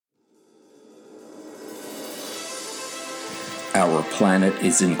Our planet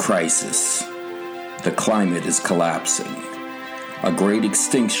is in crisis. The climate is collapsing. A great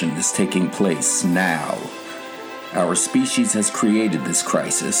extinction is taking place now. Our species has created this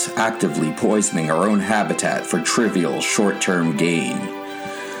crisis, actively poisoning our own habitat for trivial short-term gain.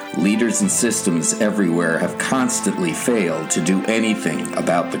 Leaders and systems everywhere have constantly failed to do anything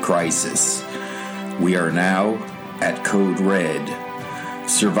about the crisis. We are now at Code Red.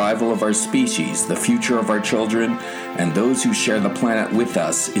 Survival of our species, the future of our children, and those who share the planet with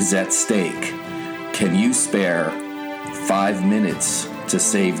us is at stake. Can you spare 5 minutes to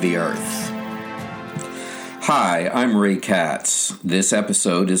save the Earth? Hi, I'm Ray Katz. This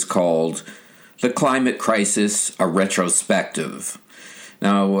episode is called The Climate Crisis, a Retrospective.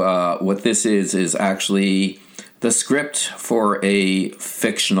 Now, what this is actually the script for a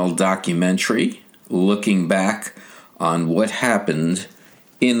fictional documentary looking back on what happened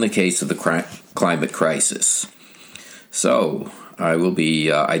in the case of the climate crisis. So, I will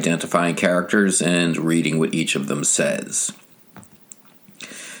be identifying characters and reading what each of them says.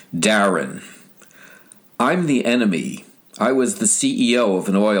 Darren. I'm the enemy. I was the CEO of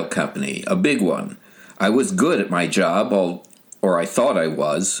an oil company, a big one. I was good at my job, or I thought I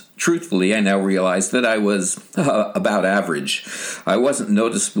was. Truthfully, I now realize that I was about average. I wasn't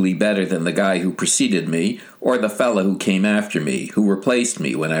noticeably better than the guy who preceded me, or the fella who came after me, who replaced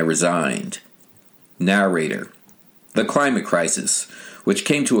me when I resigned. Narrator. The climate crisis, which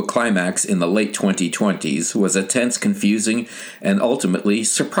came to a climax in the late 2020s, was a tense, confusing, and ultimately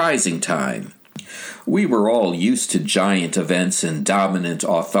surprising time. We were all used to giant events and dominant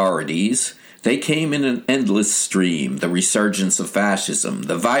authorities. They came in an endless stream: the resurgence of fascism,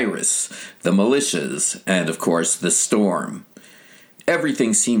 the virus, the militias, and, of course, the storm.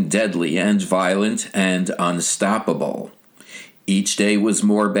 Everything seemed deadly and violent and unstoppable. Each day was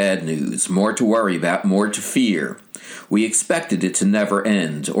more bad news, more to worry about, more to fear. We expected it to never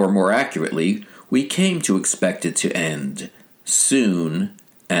end, or more accurately, we came to expect it to end. Soon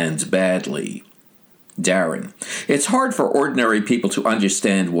and badly. Darren. It's hard for ordinary people to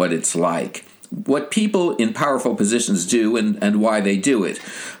understand what it's like. What people in powerful positions do and why they do it.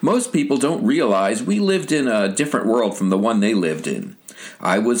 Most people don't realize we lived in a different world from the one they lived in.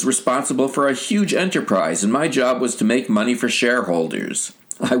 I was responsible for a huge enterprise, and my job was to make money for shareholders.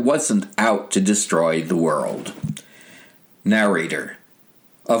 I wasn't out to destroy the world. Narrator.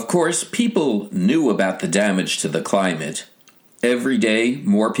 Of course, people knew about the damage to the climate. Every day,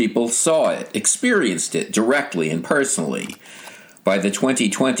 more people saw it, experienced it directly and personally. By the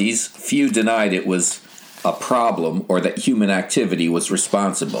 2020s, few denied it was a problem or that human activity was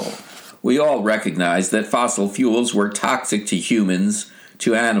responsible. We all recognized that fossil fuels were toxic to humans,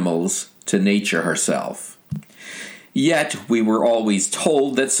 to animals, to nature herself. Yet, we were always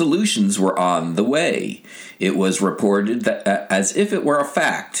told that solutions were on the way. It was reported that, as if it were a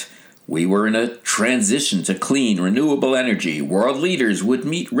fact. We were in a transition to clean, renewable energy. World leaders would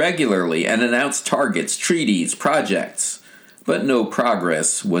meet regularly and announce targets, treaties, projects. But no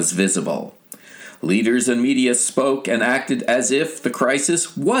progress was visible. Leaders and media spoke and acted as if the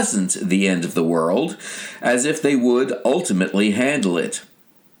crisis wasn't the end of the world, as if they would ultimately handle it.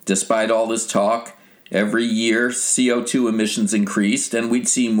 Despite all this talk, every year CO2 emissions increased, and we'd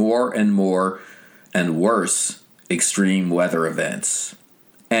see more and more and worse extreme weather events.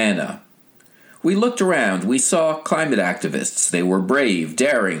 Anna. We looked around. We saw climate activists. They were brave,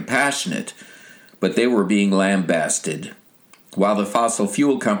 daring, passionate, but they were being lambasted. While the fossil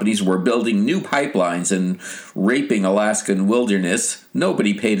fuel companies were building new pipelines and raping Alaskan wilderness,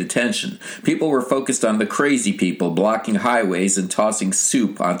 nobody paid attention. People were focused on the crazy people blocking highways and tossing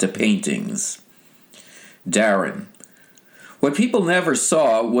soup onto paintings. Darren. What people never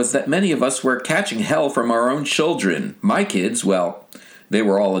saw was that many of us were catching hell from our own children. My kids, well, they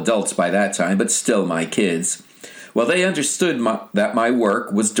were all adults by that time, but still my kids. Well, they understood that my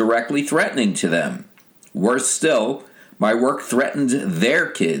work was directly threatening to them. Worse still, my work threatened their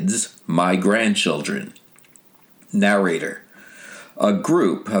kids, my grandchildren. Narrator. A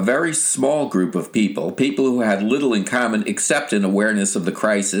very small group of people who had little in common except an awareness of the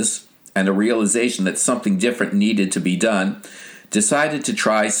crisis and a realization that something different needed to be done, decided to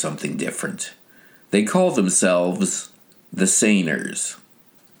try something different. They call themselves the Saners.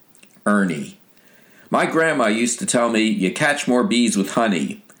 Ernie. My grandma used to tell me, you catch more bees with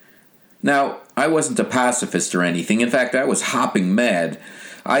honey. Now, I wasn't a pacifist or anything. In fact, I was hopping mad.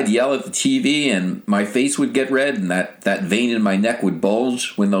 I'd yell at the TV and my face would get red and that vein in my neck would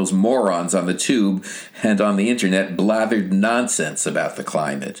bulge when those morons on the tube and on the internet blathered nonsense about the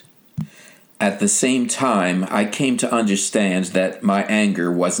climate. At the same time, I came to understand that my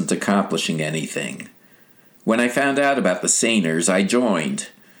anger wasn't accomplishing anything. When I found out about the Saners, I joined.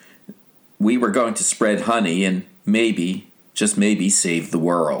 We were going to spread honey and maybe, just maybe, save the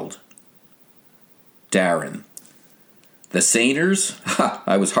world. Darren. The Saners? Ha!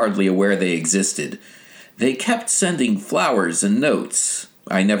 I was hardly aware they existed. They kept sending flowers and notes.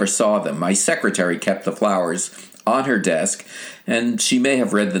 I never saw them. My secretary kept the flowers on her desk, and she may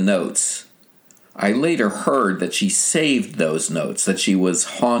have read the notes. I later heard that she saved those notes, that she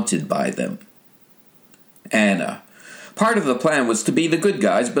was haunted by them. Anna. Part of the plan was to be the good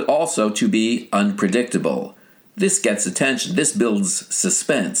guys, but also to be unpredictable. This gets attention. This builds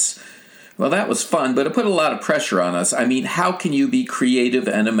suspense. Well, that was fun, but it put a lot of pressure on us. I mean, how can you be creative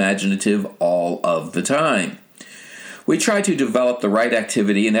and imaginative all of the time? We tried to develop the right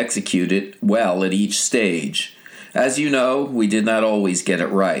activity and execute it well at each stage. As you know, we did not always get it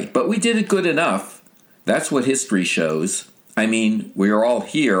right, but we did it good enough. That's what history shows. I mean, we are all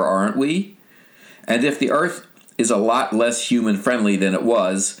here, aren't we? And if the Earth is a lot less human-friendly than it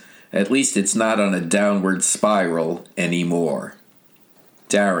was, at least it's not on a downward spiral anymore.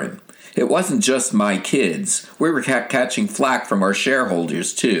 Darren. It wasn't just my kids. We were catching flack from our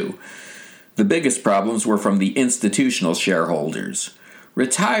shareholders, too. The biggest problems were from the institutional shareholders.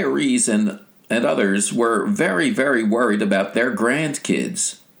 Retirees and others were very, very worried about their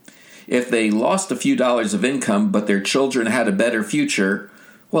grandkids. If they lost a few dollars of income but their children had a better future,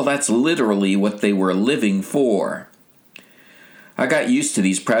 well, that's literally what they were living for. I got used to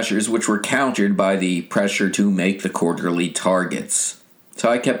these pressures, which were countered by the pressure to make the quarterly targets. So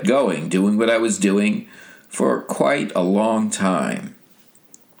I kept going, doing what I was doing for quite a long time.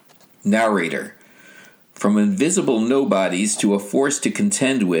 Narrator. From invisible nobodies to a force to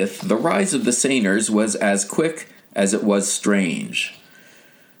contend with, the rise of the Saners was as quick as it was strange.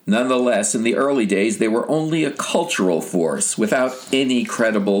 Nonetheless, in the early days, they were only a cultural force without any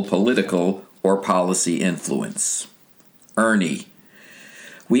credible political or policy influence. Ernie.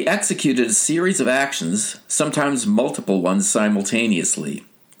 We executed a series of actions, sometimes multiple ones simultaneously.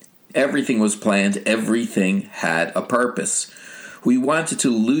 Everything was planned, everything had a purpose. We wanted to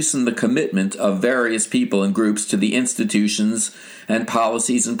loosen the commitment of various people and groups to the institutions and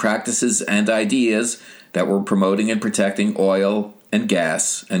policies and practices and ideas that were promoting and protecting oil and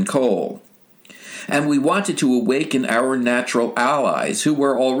gas and coal. And we wanted to awaken our natural allies who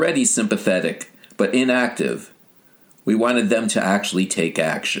were already sympathetic but inactive. We wanted them to actually take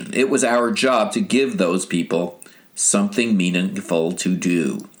action. It was our job to give those people something meaningful to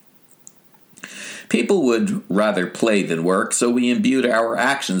do. People would rather play than work, so we imbued our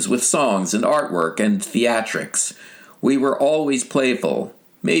actions with songs and artwork and theatrics. We were always playful,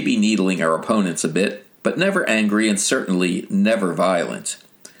 maybe needling our opponents a bit, but never angry and certainly never violent.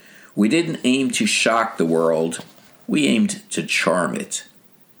 We didn't aim to shock the world. We aimed to charm it.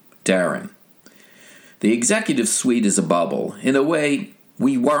 Darren. The executive suite is a bubble. In a way,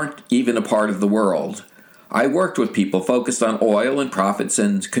 we weren't even a part of the world. I worked with people focused on oil and profits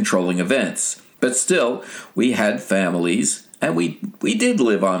and controlling events. But still, we had families, and we did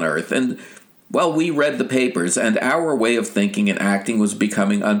live on Earth. And, well, we read the papers, and our way of thinking and acting was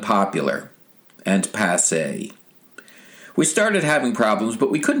becoming unpopular and passé. We started having problems,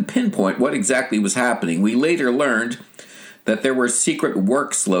 but we couldn't pinpoint what exactly was happening. We later learned that there were secret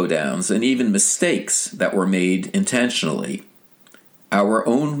work slowdowns and even mistakes that were made intentionally. Our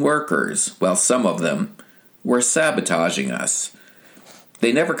own workers, well, some of them, were sabotaging us.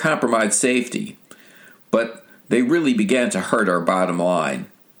 They never compromised safety, but they really began to hurt our bottom line.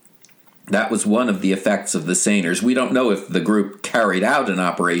 That was one of the effects of the Saners. We don't know if the group carried out an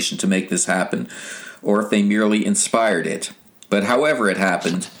operation to make this happen, or if they merely inspired it. But however it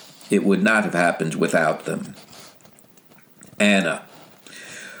happened, it would not have happened without them. Anna.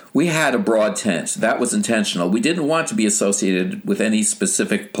 We had a broad tent. That was intentional. We didn't want to be associated with any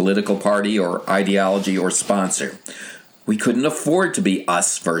specific political party or ideology or sponsor. We couldn't afford to be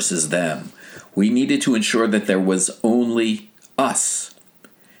us versus them. We needed to ensure that there was only us.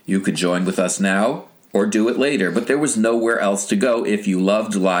 You could join with us now or do it later, but there was nowhere else to go if you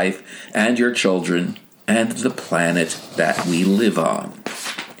loved life and your children and the planet that we live on.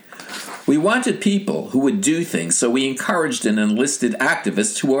 We wanted people who would do things, so we encouraged and enlisted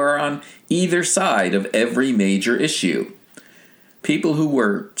activists who are on either side of every major issue. People who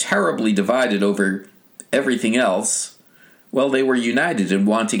were terribly divided over everything else, well, they were united in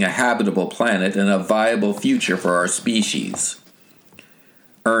wanting a habitable planet and a viable future for our species.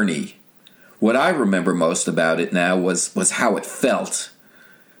 Ernie. What I remember most about it now was how it felt.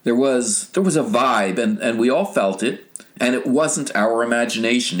 There was a vibe, and we all felt it. And it wasn't our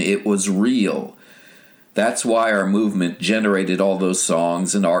imagination, it was real. That's why our movement generated all those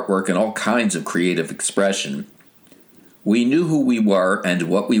songs and artwork and all kinds of creative expression. We knew who we were and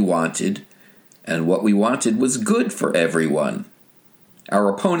what we wanted was good for everyone. Our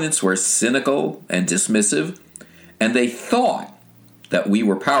opponents were cynical and dismissive, and they thought that we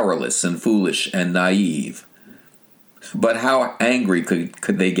were powerless and foolish and naive. But how angry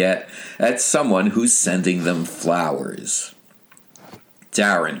could they get at someone who's sending them flowers?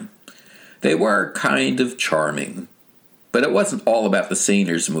 Darren. They were kind of charming. But it wasn't all about the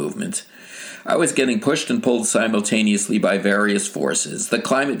Saners movement. I was getting pushed and pulled simultaneously by various forces. The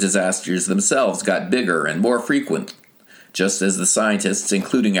climate disasters themselves got bigger and more frequent, just as the scientists,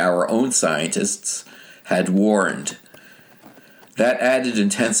 including our own scientists, had warned. That added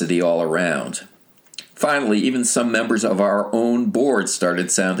intensity all around. Finally, even some members of our own board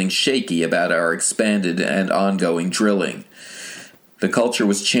started sounding shaky about our expanded and ongoing drilling. The culture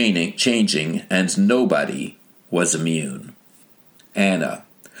was changing, and nobody was immune. Anna.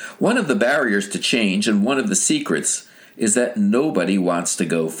 One of the barriers to change and one of the secrets is that nobody wants to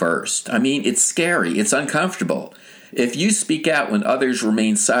go first. I mean, it's scary. It's uncomfortable. If you speak out when others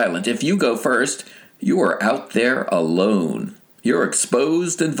remain silent, if you go first, you are out there alone. You're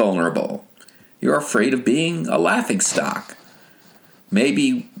exposed and vulnerable. You're afraid of being a laughingstock.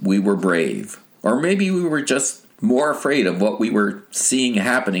 Maybe we were brave, or maybe we were just more afraid of what we were seeing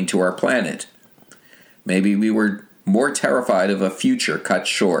happening to our planet. Maybe we were more terrified of a future cut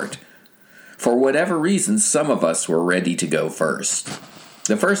short. For whatever reason, some of us were ready to go first.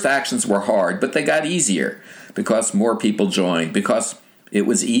 The first actions were hard, but they got easier because more people joined, because it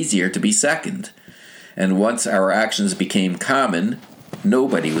was easier to be second. And once our actions became common,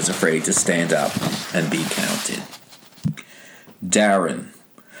 nobody was afraid to stand up and be counted. Darren.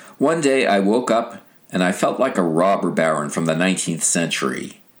 One day I woke up and I felt like a robber baron from the 19th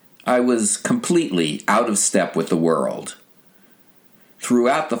century. I was completely out of step with the world.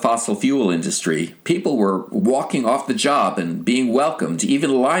 Throughout the fossil fuel industry, people were walking off the job and being welcomed,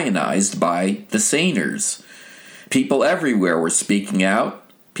 even lionized by the Saners. People everywhere were speaking out,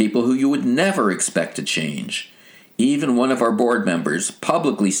 people who you would never expect to change. Even one of our board members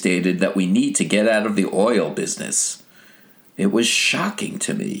publicly stated that we need to get out of the oil business. It was shocking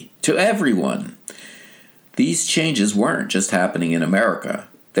to me, to everyone. These changes weren't just happening in America.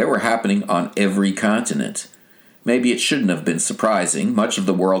 They were happening on every continent. Maybe it shouldn't have been surprising. Much of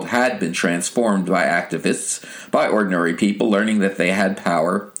the world had been transformed by activists, by ordinary people learning that they had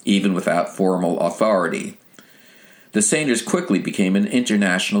power, even without formal authority. The Saners quickly became an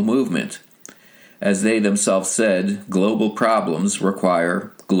international movement. As they themselves said, global problems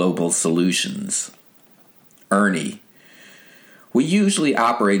require global solutions. Ernie. We usually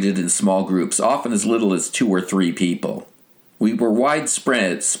operated in small groups, often as little as 2 or 3 people. We were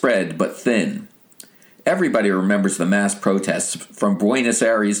widespread but thin. Everybody remembers the mass protests from Buenos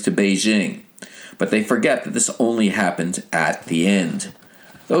Aires to Beijing, but they forget that this only happened at the end.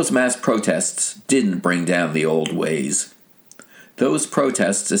 Those mass protests didn't bring down the old ways. Those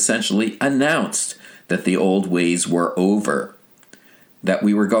protests essentially announced that the old ways were over, that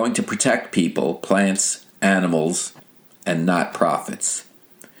we were going to protect people, plants, animals, and not profits.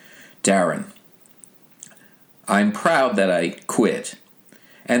 Darren. I'm proud that I quit,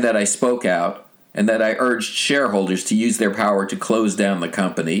 and that I spoke out, and that I urged shareholders to use their power to close down the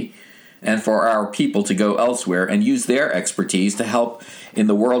company, and for our people to go elsewhere and use their expertise to help in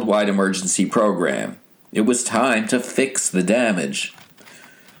the worldwide emergency program. It was time to fix the damage.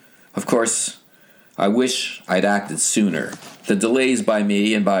 Of course, I wish I'd acted sooner. The delays by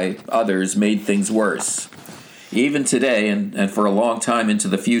me and by others made things worse. Even today, and for a long time into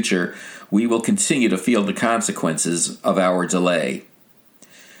the future, we will continue to feel the consequences of our delay.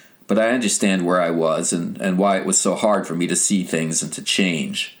 But I understand where I was and why it was so hard for me to see things and to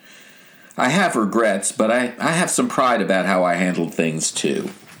change. I have regrets, but I have some pride about how I handled things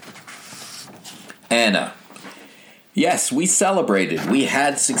too. Anna. Yes, we celebrated. We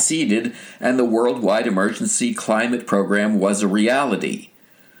had succeeded, and the worldwide emergency climate program was a reality.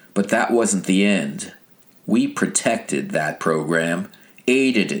 But that wasn't the end. We protected that program,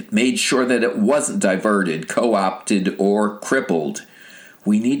 aided it, made sure that it wasn't diverted, co-opted, or crippled.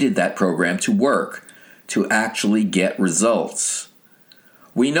 We needed that program to work, to actually get results.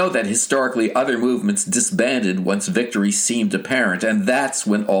 We know that historically other movements disbanded once victory seemed apparent, and that's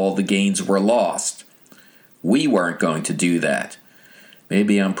when all the gains were lost. We weren't going to do that.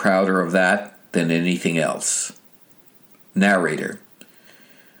 Maybe I'm prouder of that than anything else. Narrator.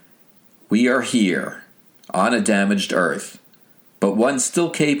 We are here, on a damaged Earth, but one still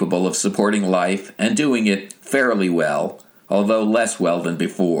capable of supporting life and doing it fairly well, although less well than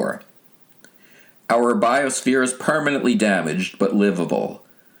before. Our biosphere is permanently damaged but livable.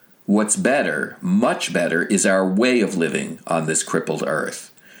 What's better, much better, is our way of living on this crippled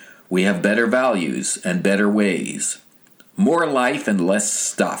earth. We have better values and better ways. More life and less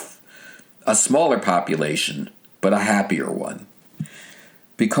stuff. A smaller population, but a happier one.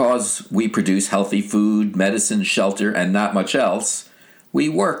 Because we produce healthy food, medicine, shelter, and not much else, we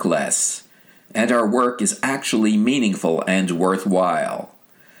work less, and our work is actually meaningful and worthwhile.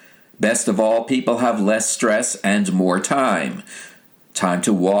 Best of all, people have less stress and more time. Time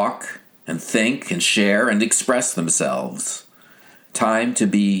to walk and think and share and express themselves. Time to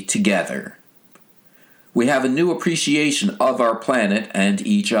be together. We have a new appreciation of our planet and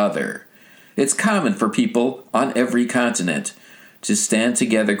each other. It's common for people on every continent to stand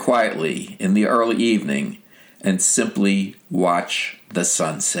together quietly in the early evening and simply watch the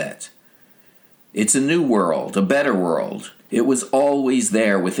sunset. It's a new world, a better world. It was always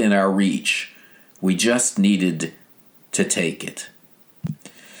there within our reach. We just needed to take it.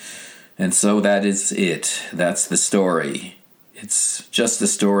 And so that is it. That's the story. It's just a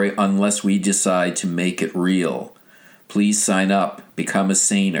story unless we decide to make it real. Please sign up, become a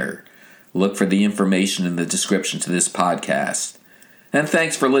saner. Look for the information in the description to this podcast. And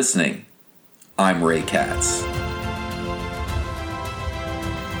thanks for listening. I'm Ray Katz.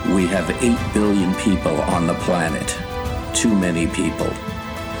 We have 8 billion people on the planet. Too many people.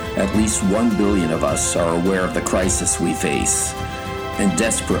 At least 1 billion of us are aware of the crisis we face and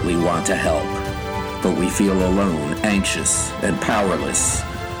desperately want to help. But we feel alone, anxious, and powerless.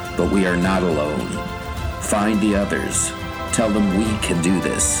 But we are not alone. Find the others. Tell them we can do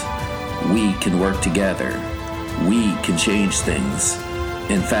this. We can work together. We can change things.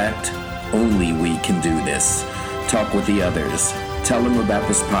 In fact, only we can do this. Talk with the others. Tell them about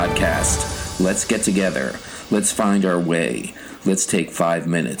this podcast. Let's get together. Let's find our way. Let's take 5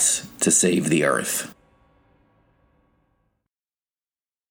 minutes to save the earth.